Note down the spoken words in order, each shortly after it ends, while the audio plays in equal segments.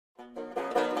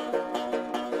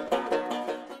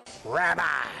Rabbi.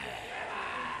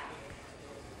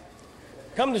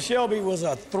 Come to Shelby was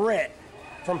a threat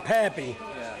from Pappy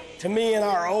to me and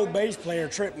our old bass player,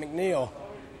 Trip McNeil,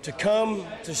 to come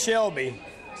to Shelby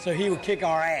so he would kick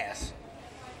our ass.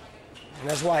 And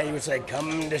that's why he would say,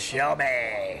 come to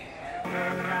Shelby.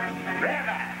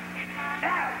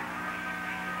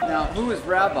 Now, who is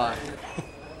Rabbi? All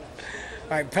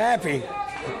right, Pappy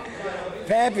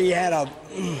had a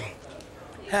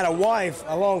wife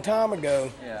a long time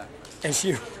ago, and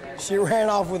she ran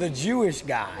off with a Jewish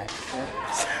guy.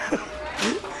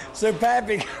 So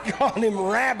Pappy called him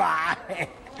Rabbi,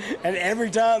 and every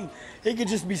time he could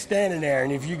just be standing there,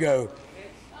 and if you go,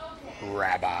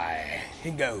 Rabbi,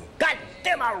 he'd go, God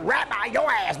damn it, Rabbi,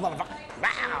 your ass, motherfucker.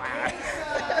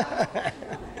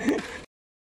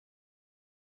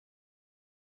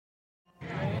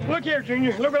 Look here,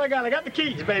 Junior. Look what I got. I got the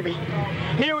keys, baby.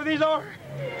 You know what these are?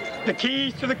 The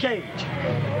keys to the cage.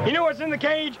 You know what's in the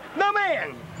cage? The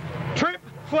man. Trip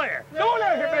Flair. Come on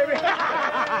out here, baby.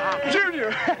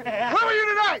 Junior, where were you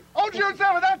tonight? On June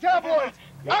 7th at Tabloids.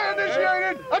 I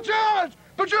initiated a challenge,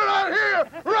 but you're not here,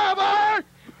 Rabbi.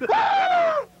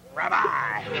 Woo!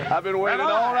 Rabbi. I've been waiting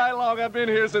all night long. I've been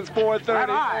here since 4:30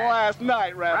 last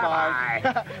night, Rabbi.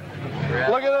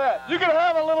 Look at that. You can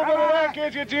have a little bit of that,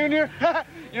 can't you, Junior?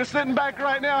 You're sitting back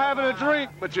right now having a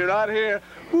drink, but you're not here.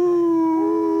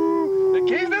 Ooh, the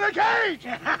keys to the cage.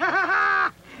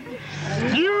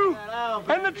 You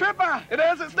and the tripper. And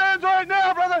as it stands right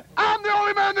now, brother, I'm the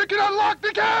only man that can unlock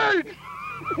the cage.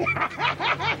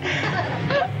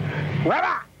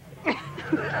 Rabbi.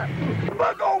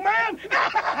 Look, old man!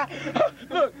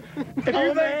 Look, if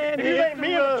you think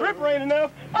me and the tripper ain't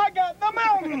enough, I got the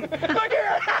mountain! Look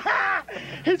here!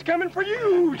 He's coming for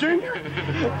you, Junior!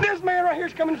 This man right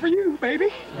here's coming for you, baby!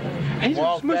 He's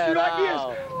gonna smush you like this!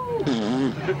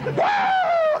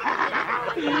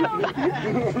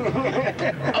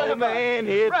 Oh, man,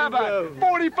 hit Rabbi,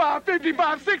 45,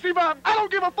 55, 65, I don't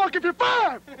give a fuck if you're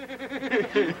 5!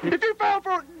 If you fell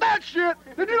for that shit,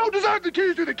 then you don't deserve the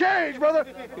keys to the cage, brother!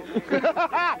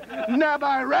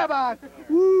 Rabbi!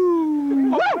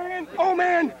 Woo! Oh,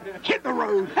 man! Hit the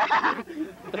road!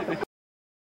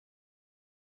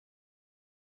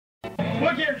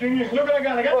 Look here, Junior. Look what I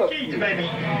got. I got the keys, baby.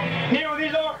 You know what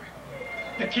these are?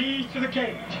 The keys to the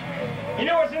cage. You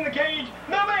know what's in the cage?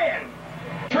 The man!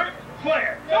 Trip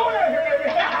Flair. Go on out here, baby!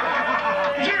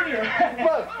 Junior!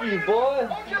 Fuck you, boy.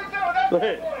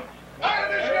 I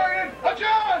initiated a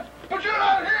challenge, but you're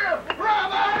not here,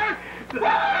 Rabbi!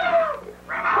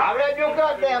 I read your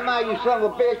goddamn mouth, you son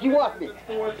of a bitch. You watch me.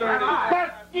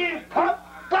 Fuck you, punk.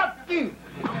 Fuck you.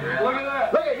 Look at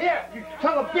that. Look at here, you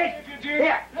son of a bitch.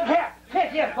 Here.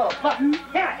 Sit here, motherfucker.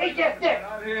 Here, eat this dick.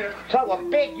 Son of a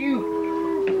bitch,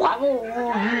 you. I won't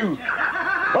rule you. Wait,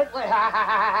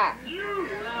 ha.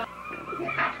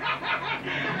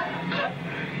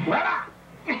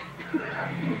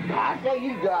 I say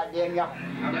you goddamn y'all.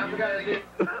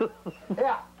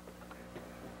 Yeah.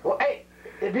 Well, hey,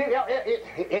 it's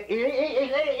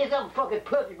a fucking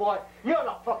pussy, boy. You're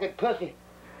a fucking pussy.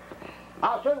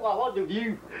 I'll show you what I want to do to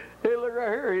you. Hey, look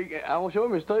right here. I want to show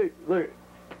him his teeth. Look.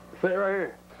 Sit right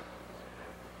here.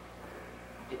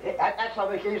 That's how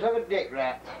they say you suck a dick,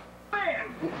 right?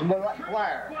 Man! More like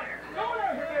Flair. Go on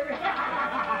out here, baby!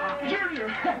 Junior,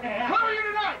 how are you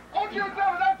tonight? On June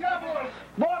 7th at Tabloids.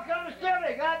 Boy, come to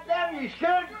Shelby. Goddamn, you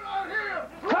should. You're not here.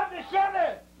 Come to Shelby.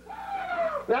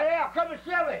 Yeah, come to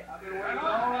Shelby. I've been waiting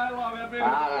all night long. I've been All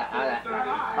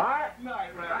right. night,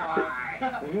 Rabbi.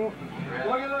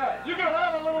 Look at that. You can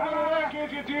have a little bit of that,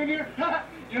 can't you, Junior?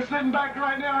 You're sitting back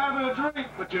right now having a drink,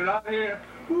 but you're not here.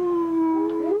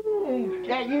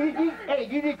 Yeah, you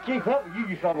need to keep up with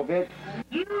you son of a bitch.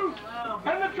 You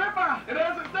and the tripper. And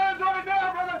as it stands right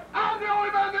now, brother, I'm the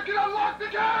only man that can unlock the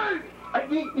cage.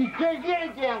 You can't get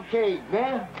a damn cage,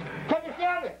 man. Come to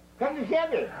Shelby. Come to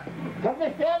Shelby. Come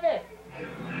to Shelby.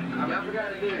 Y'all forgot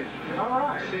to do. All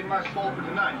right. See my sport for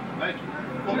tonight. Thank you.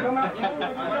 Come out.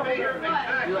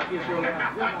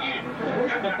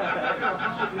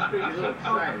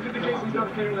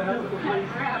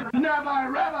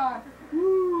 Rabbi.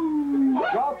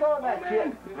 Y'all throw that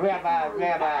shit. Rabbi.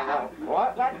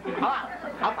 What?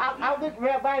 I'll get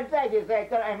Rabbi and say this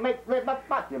and make my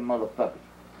fucking motherfucker.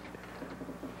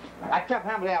 I tell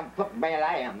him how fucking bad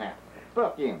I am now.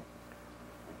 Fuck him.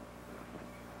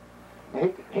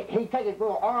 He take his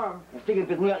little arm and stick it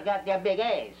in his goddamn big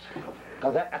ass.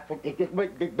 Because it gets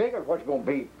bigger, what's going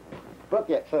to be. Fuck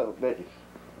that son of a bitch.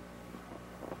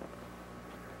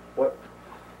 What?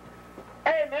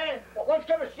 Hey, man, what's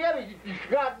coming to Chevy? You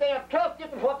goddamn tough,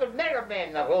 get the fucking nigger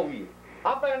man now over you.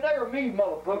 I'll be a nigger me,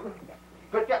 motherfucker.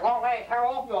 Put that long ass hair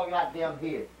off your goddamn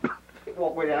head.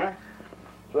 walk with that, huh?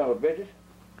 Son of a bitches.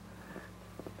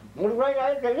 What right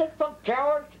out there, this fuck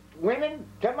cowards, women,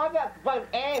 tell my God,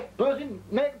 fucking ass, pussy,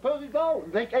 naked pussy, go.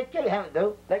 They can't have it,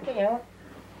 though. They can't have it.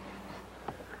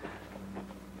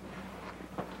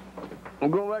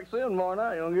 I'm going back to see him tomorrow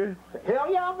night, young girl.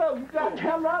 Hell yeah, I'll go. You got to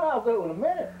come right, I'll go in a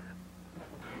minute.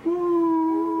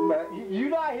 But you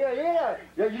not here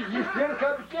either. You still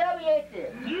come to Shelby, ain't you?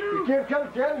 You still come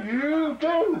to Shelby, you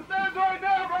too. Stand right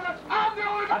now, brother. I'm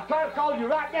doing it. I'm trying to call you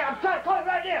right now. I'm trying to call you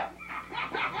right now.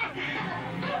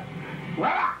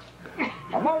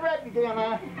 I'm gonna wrap you down,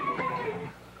 man.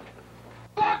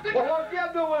 Well, what you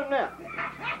up to with him now?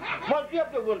 What you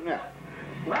up to with him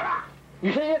now?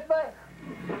 You see this thing?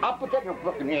 I'll put that in your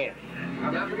fucking head. I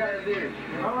never got it there.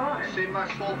 All right. Save my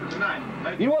soul for tonight.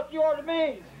 You know what you ought to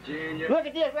be? Junior. Look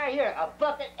at this right here, a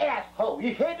fucking asshole.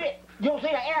 You hit it? You don't see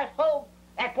an asshole?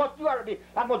 That's what you ought to be.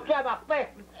 I'm gonna drive my face.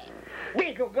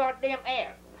 Beat your goddamn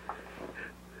ass.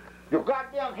 Your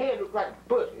goddamn head looks like a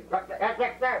pussy. That's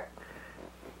right there.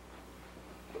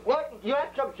 What? You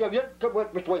have to come, you have to come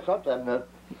this way sometime now.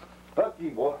 Fuck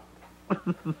you, boy.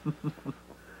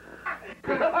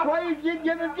 What you didn't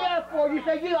get a death for? You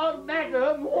say you ought to back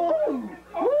up. Woo!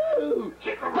 Woo!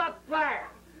 Fuck fire!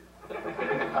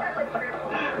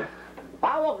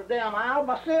 I walk the damn aisle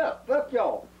myself. Fuck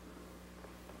y'all.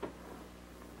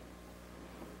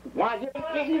 Why you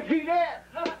see that?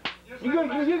 You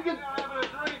get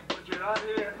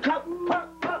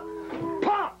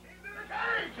pop!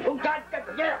 Oh God,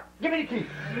 yeah! Give me the key.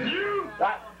 You!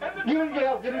 Give me the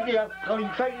jail, give me the jail. So you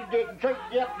trade the dick,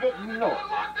 you know.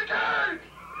 Unlock the gate!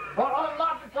 Well,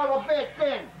 unlock it for a bitch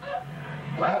then.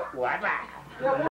 Well,